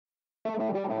What's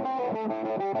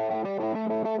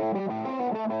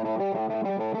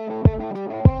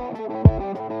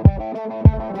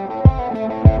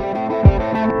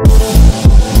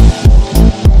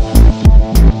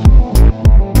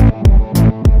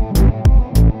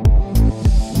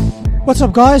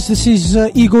up, guys? This is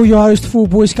Igor, your host for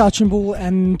Boys Couch and Ball,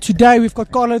 and today we've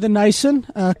got Carlo de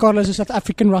Nysschen. Carlo is a South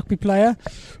African rugby player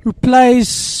who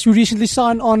recently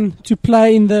signed on to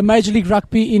play in the Major League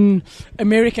Rugby in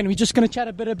America, and we're just going to chat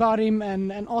a bit about him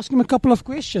and ask him a couple of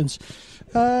questions.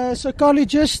 So, Carlo,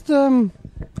 just how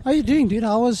are you doing, dude?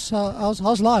 How's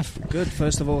life? Good.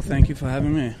 First of all, thank you for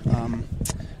having me.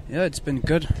 Yeah, it's been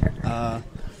good.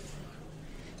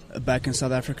 Back in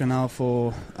South Africa now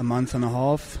for a month and a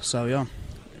half, so yeah,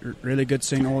 really good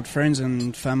seeing old friends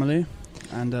and family,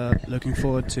 and looking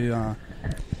forward to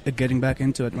getting back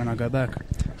into it when I go back.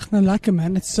 No, like it,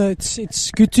 man.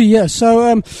 It's good to hear.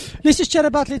 So let's just chat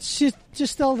about. Let's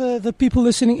just tell the people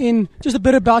listening in just a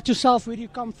bit about yourself. Where do you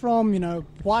come from? You know,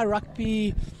 why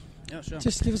rugby? Yeah, sure.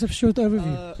 Just give us a short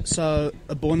overview. So,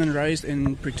 born and raised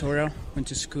in Pretoria. Went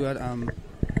to school at in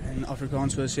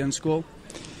Afrikaans Wesleyan School.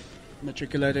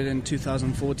 Matriculated in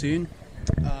 2014.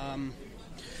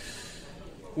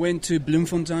 Went to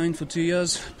Bloemfontein for 2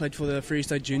 years. Played for the Free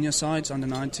State junior sides, under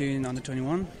 19, under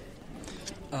 21.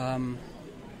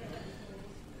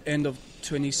 End of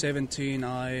 2017,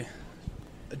 I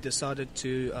decided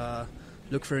to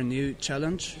look for a new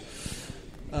challenge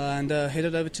and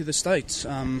headed over to the States.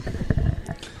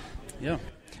 Yeah.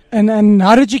 And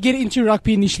how did you get into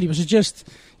rugby initially? Was it just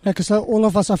because all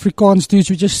of us Afrikaans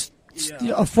dudes, we just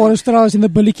Forest Strauss in the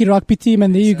Billikie rugby team,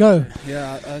 and there you go.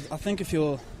 Yeah, I think if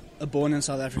you're born in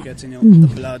South Africa, it's in your the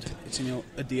blood, it's in your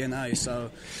DNA.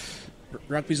 So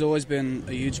rugby's always been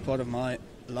a huge part of my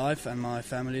life and my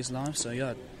family's life. So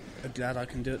yeah, I'm glad I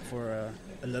can do it for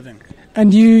a living.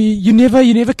 And you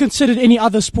never considered any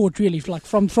other sport really? Like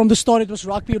from the start, it was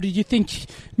rugby, or did you think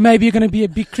maybe you're going to be a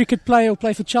big cricket player or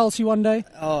play for Chelsea one day?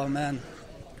 Oh man,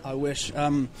 I wish.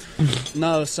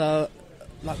 No, so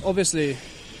like obviously.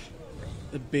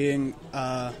 Being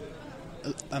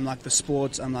like the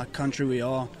sports and like country we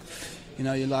are, you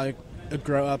know, you like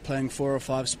grow up playing 4 or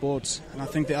 5 sports, and I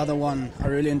think the other one I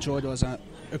really enjoyed was a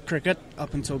cricket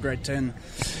up until grade 10.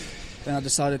 Then I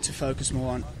decided to focus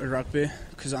more on rugby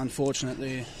because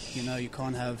unfortunately, you know, you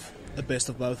can't have the best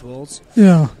of both worlds.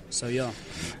 Yeah. So yeah.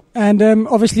 And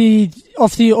obviously,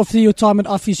 after your time at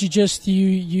Office,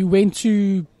 you went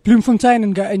to Bloemfontein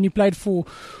and you played for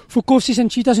Kossies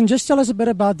and Cheetahs. And just tell us a bit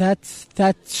about that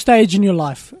stage in your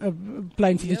life,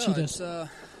 playing for the Cheetahs. It's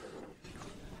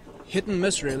hit and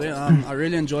miss really. I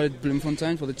really enjoyed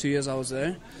Bloemfontein for the 2 years I was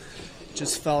there.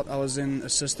 Just felt I was in a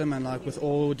system, and like with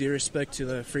all due respect to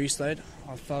the Free State,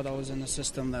 I felt I was in a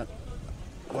system that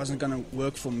wasn't going to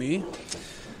work for me.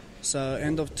 So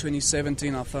end of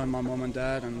 2017, I phoned my mom and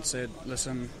dad and said,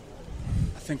 listen,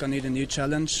 I think I need a new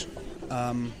challenge.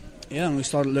 And we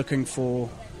started looking for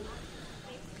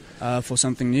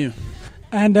something new.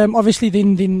 And obviously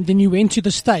then you went to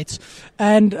the States.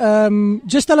 And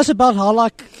just tell us about how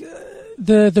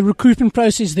the recruitment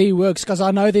process there works, because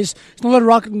I know there's not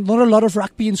a lot of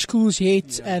rugby in schools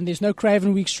yet, and there's no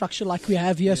Craven Week structure like we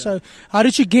have here. Yeah. So how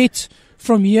did you get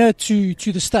from here to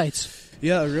the States?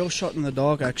 Yeah, a real shot in the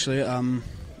dark actually.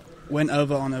 Went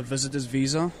over on a visitor's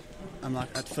visa.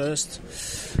 At first,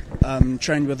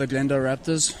 trained with the Glendale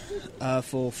Raptors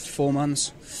for 4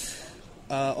 months.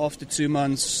 After 2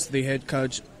 months, the head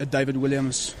coach, David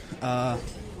Williams,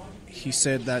 he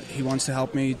said that he wants to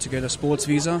help me to get a sports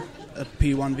visa, a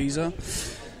P1 visa.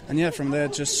 And yeah, from there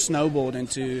it just snowballed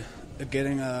into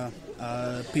getting a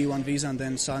P1 visa and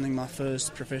then signing my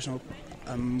first professional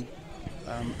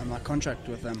my contract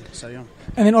with them. So yeah.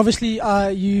 And then obviously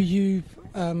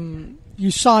you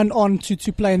signed on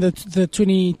to play in the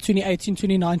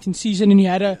 2018-2019 season, and you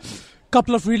had a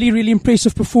couple of really, really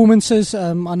impressive performances.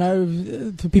 I know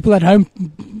the people at home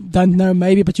don't know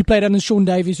maybe, but you played under Sean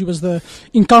Davies, who was the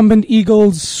incumbent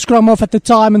Eagles scrum half at the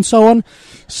time, and so on.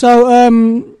 So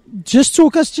just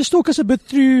talk us a bit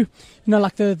through,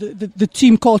 like the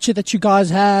team culture that you guys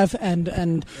have,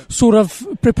 and sort of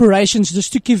preparations,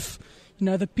 just to give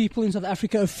the people in South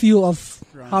Africa a feel of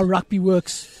how rugby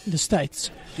works in the States.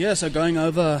 Yeah, so going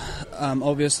over,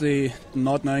 obviously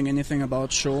not knowing anything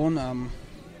about Sean,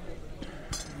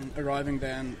 arriving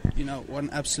there, and what an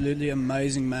absolutely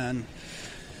amazing man.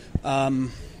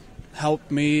 Helped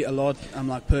me a lot.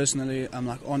 Personally,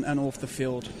 on and off the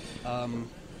field.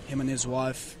 Him and his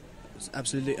wife was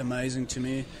absolutely amazing to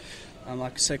me.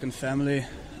 Second family.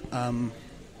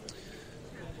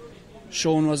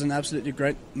 Sean was an absolutely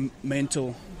great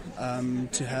mentor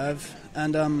to have,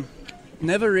 and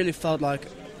never really felt like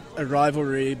a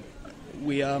rivalry.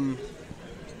 We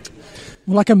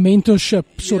like a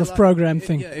mentorship sort of program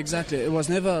thing. Yeah, exactly. It was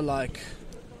never like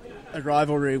a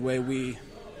rivalry where we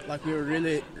were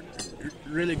really,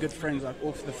 really good friends, like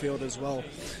off the field as well.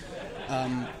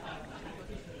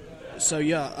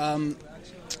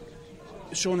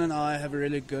 Sean and I have a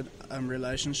really good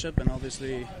relationship, and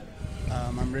obviously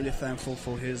I'm really thankful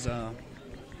for his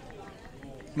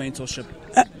mentorship.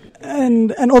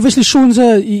 And obviously Sean's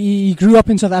he grew up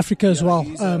in South Africa as well.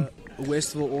 He's a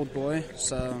Westville old boy,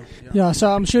 so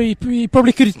so I'm sure he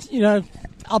probably could,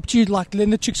 helped you like learn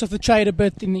the tricks of the trade a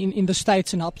bit in the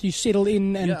States and helped you settle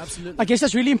in. And absolutely. I guess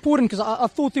that's really important, because I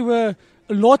thought there were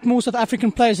a lot more South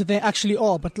African players than there actually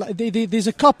are, but like, there's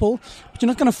a couple, but you're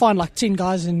not going to find like 10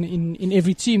 guys in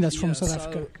every team that's from South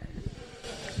Africa.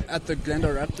 At the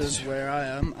Glendale Raptors, where I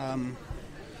am,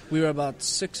 we were about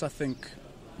 6, I think.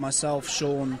 Myself,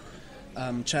 Sean,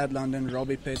 Chad London,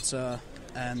 Robbie Petzer,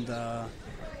 and 5.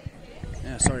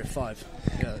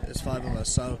 Yeah, it's 5 of us.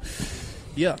 So,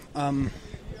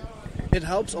 it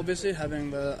helps obviously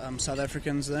having the South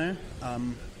Africans there.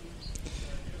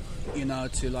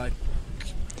 To like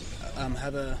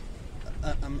have a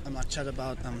like chat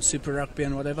about Super Rugby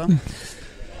and whatever.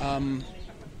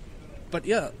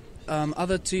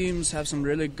 Other teams have some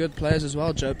really good players as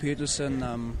well. Joe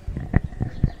Peterson,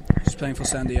 who's playing for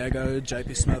San Diego.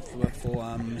 JP Smith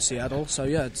for Seattle. So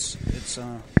it's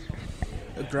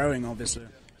growing, obviously.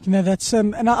 That's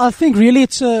and I think really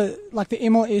it's like the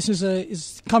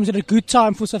MLS comes at a good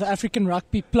time for South African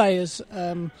rugby players,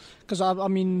 because I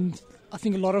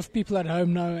think a lot of people at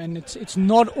home know, and it's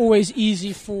not always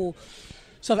easy for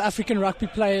South African rugby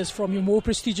players from your more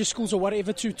prestigious schools or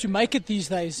whatever to make it these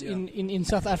days in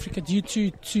South Africa due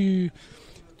to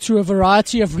a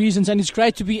variety of reasons. And it's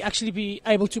great to be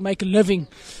able to make a living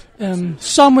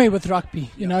somewhere with rugby,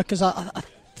 because I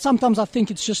sometimes I think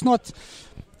it's just not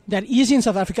that easy in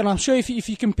South Africa. And I'm sure if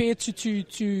you compare it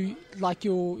to like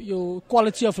your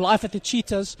quality of life at the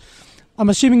Cheetahs, I'm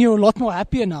assuming you're a lot more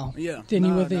happier now than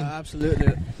you were then. No,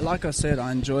 absolutely. Like I said,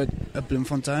 I enjoyed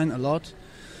Bloemfontein a lot.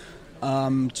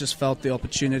 Just felt the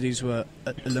opportunities were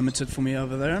limited for me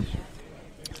over there.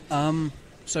 I'm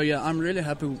really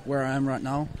happy where I am right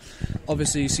now.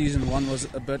 Obviously, season 1 was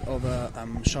a bit of a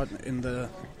shot in the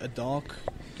dark.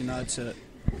 It's a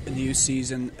new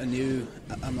season, a new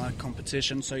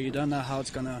competition, so you don't know how it's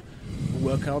gonna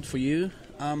work out for you.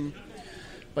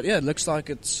 It looks like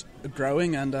it's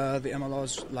growing, and the MLR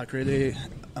is really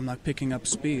picking up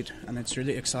speed, and it's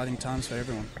really exciting times for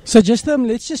everyone. So just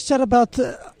let's just chat about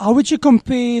how would you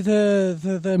compare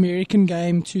the American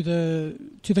game to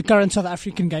the current South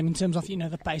African game in terms of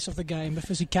the pace of the game, the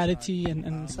physicality,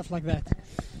 and stuff like that.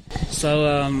 So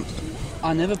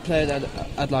I never played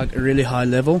at like a really high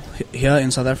level here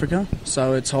in South Africa,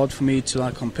 so it's hard for me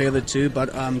to compare the two.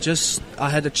 But I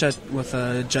had a chat with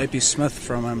JP Smith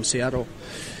from Seattle,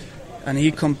 and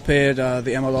he compared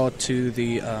the MLR to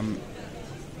the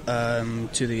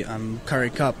Currie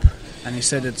Cup, and he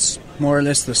said it's more or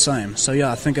less the same. So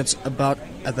I think it's about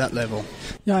at that level.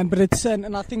 Yeah, but it's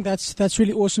and I think that's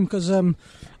really awesome, because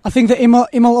I think the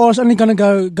MLR is only going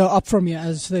to go up from here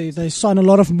as they sign a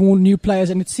lot of more new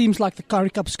players, and it seems like the Currie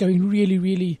Cup's going really,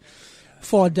 really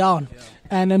far down. Yeah.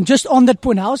 And just on that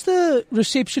point, how's the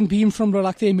reception been from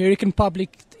the American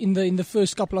public in the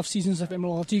first couple of seasons of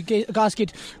MLR? Do you guys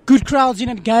get good crowds in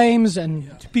at games, and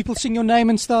do people sing your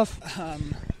name and stuff?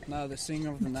 No, the singing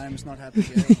of the name is not happening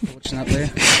yet,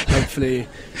 unfortunately. Hopefully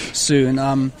soon.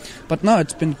 But no,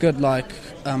 it's been good.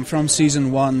 From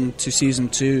season 1 to season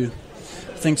 2,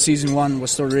 I think season 1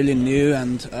 was still really new,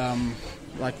 and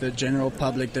the general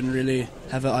public didn't really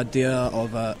have an idea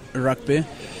of rugby.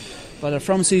 But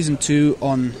from season 2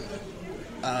 on,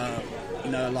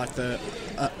 the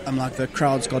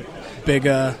crowds got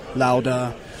bigger,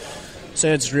 louder.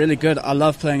 So it's really good. I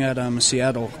love playing at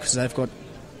Seattle, because they've got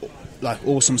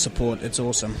awesome support. It's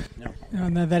awesome. Yeah,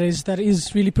 no, that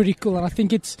is really pretty cool, and I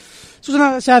think it's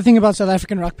another sad thing about South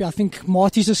African rugby. I think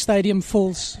mightiest stadium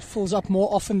fills up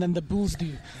more often than the Bulls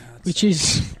do, which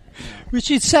is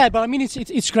sad. But I mean,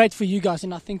 it's great for you guys,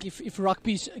 and I think if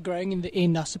rugby's growing in the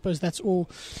end, I suppose that's all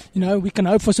we can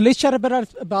hope for. So let's chat about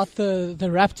the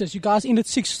Raptors. You guys ended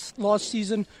 6th last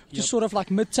season, just sort of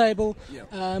mid-table.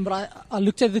 Yep. But I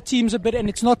looked at the teams a bit, and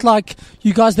it's not like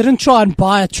you guys didn't try and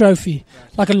buy a trophy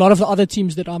like a lot of the other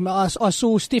teams did. I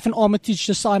saw Stefan Armitage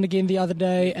just sign again the other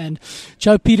day, and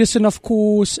Joe Peterson, of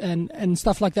course, and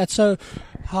stuff like that. So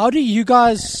how do you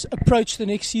guys approach the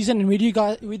next season, and where do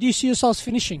you see yourselves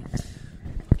finishing?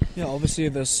 Yeah, obviously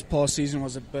this past season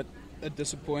was a bit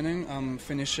disappointing,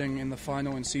 finishing in the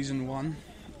final in season 1.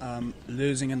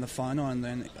 losing in the final and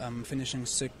then finishing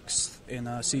 6th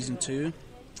in season 2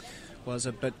 was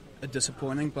a bit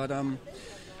disappointing. But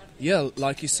yeah,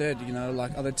 like you said,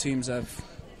 like other teams have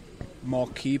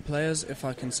marquee players, if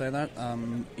I can say that.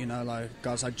 Like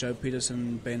guys like Joe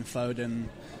Peterson, Ben Foden,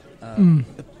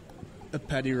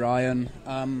 Paddy Ryan.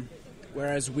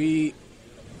 Whereas I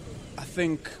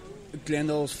think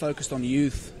Glendale's focused on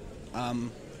youth,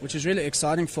 which is really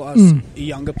exciting for us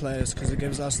younger players, because it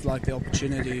gives us like the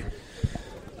opportunity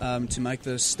to make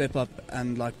the step up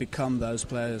and like become those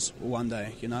players one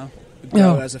day.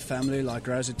 Grow as a family, like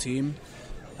grow as a team.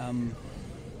 And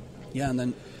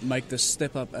then make this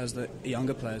step up as the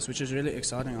younger players, which is really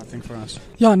exciting, I think, for us.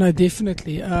 Yeah, no,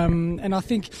 definitely. And I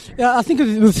think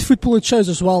with football it shows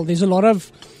as well. There's a lot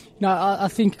of, I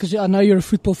think, because I know you're a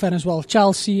football fan as well,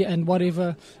 Chelsea and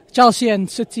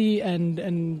City and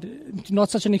to not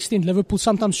such an extent Liverpool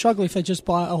sometimes struggle if they just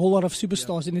buy a whole lot of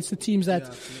superstars, and it's the teams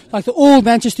that like the old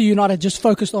Manchester United just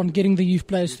focused on getting the youth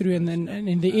players through, and then and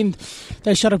in the end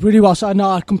they shut up really well. So I know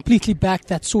I completely back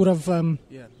that sort of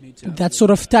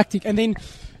sort of tactic. And then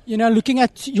looking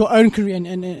at your own career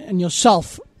and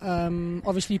yourself,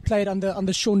 obviously you played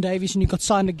under Sean Davies and you got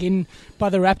signed again by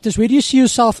the Raptors. Where do you see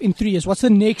yourself in 3 years? What's the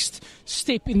next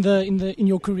step in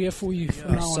your carear for you?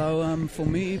 For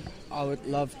me, I would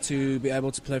love to be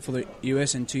able to play for the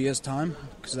US in 2 years' time,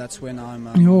 because that's when I'm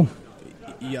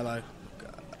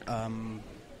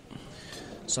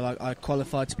I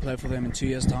qualified to play for them in 2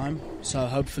 years' time. So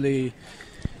hopefully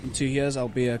in 2 years I'll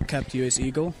be a capped US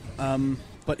Eagle.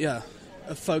 But yeah,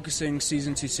 focusing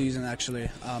season to season actually.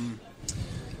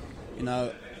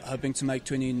 Hoping to make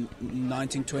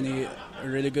 2019-20 a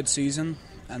really good season,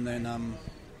 and then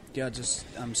just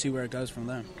see where it goes from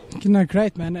there. No,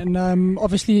 great, man. And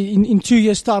obviously in 2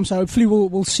 years' time, so hopefully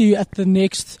we'll see you at the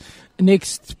next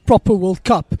proper World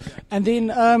Cup. And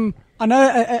then I know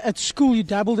at school you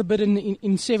dabbled a bit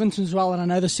in sevens as well, and I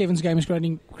know the sevens game is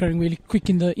growing really quick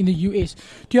in the US.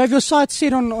 Do you have your sights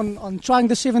set on trying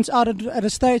the sevens out at a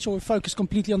stage, or focus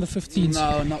completely on the 15s?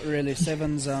 No, not really.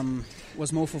 Sevens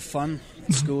was more for fun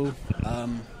at school. I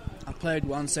played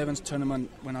one sevens tournament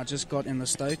when I just got in the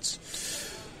States.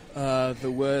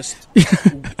 The worst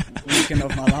weekend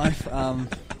of my life. I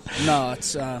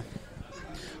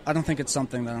don't think it's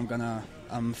something that I'm gonna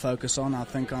focus on. I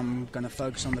think I'm gonna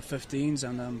focus on the 15s,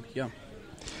 and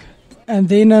And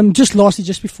then just lastly,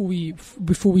 just before we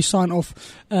sign off,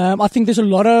 I think there's a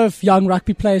lot of young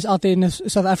rugby players out there in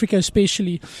South Africa,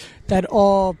 especially, that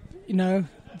are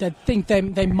that think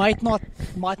they might not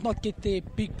get their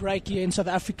big break here in South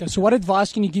Africa. So what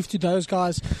advice can you give to those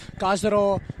guys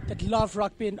that love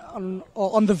rugby and are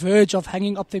on the verge of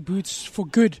hanging up their boots for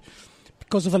good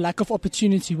because of a lack of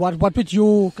opportunity? What would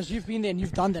because you've been there and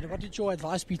you've done that, what would your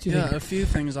advice be to them? Yeah, a few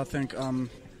things, I think.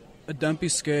 Don't be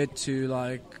scared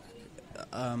to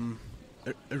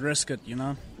risk it,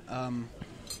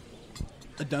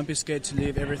 don't be scared to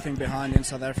leave everything behind in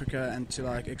South Africa and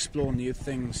to explore new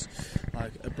things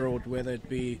abroad, whether it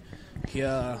be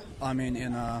here,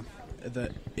 in the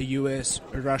US,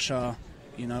 Russia,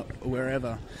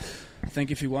 wherever. I think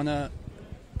if you want to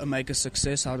make a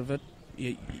success out of it,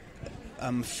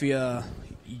 fear,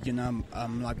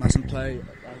 mustn't play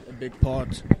a big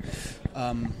part.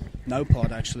 No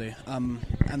part, actually. And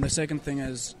the second thing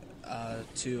is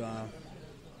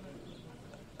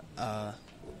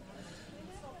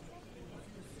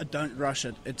don't rush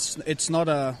it. It's not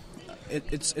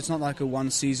like a one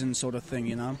season sort of thing,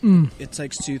 It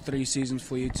takes 2-3 seasons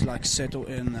for you to settle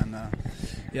in and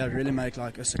really make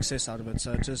a success out of it.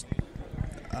 So just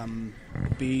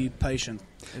be patient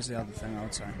is the other thing I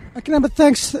would say. Okay, but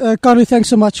thanks, Carlo. Thanks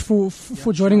so much for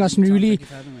joining us, and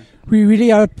we really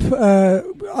hope.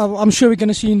 I'm sure we're going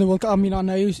to see you in the World Cup. I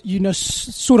know you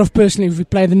sort of personally. We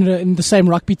played in the same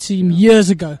rugby team years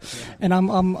ago, and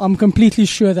I'm completely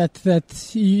sure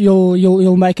that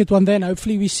you'll make it one day. And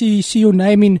hopefully we see your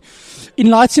name in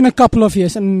lights in a couple of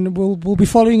years, and we'll be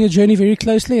following your journey very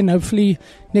closely. And hopefully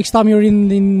next time you're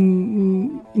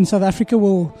in South Africa,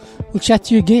 we'll chat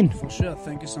to you again. For sure.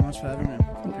 Thank you so much for having me.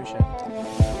 Appreciate it.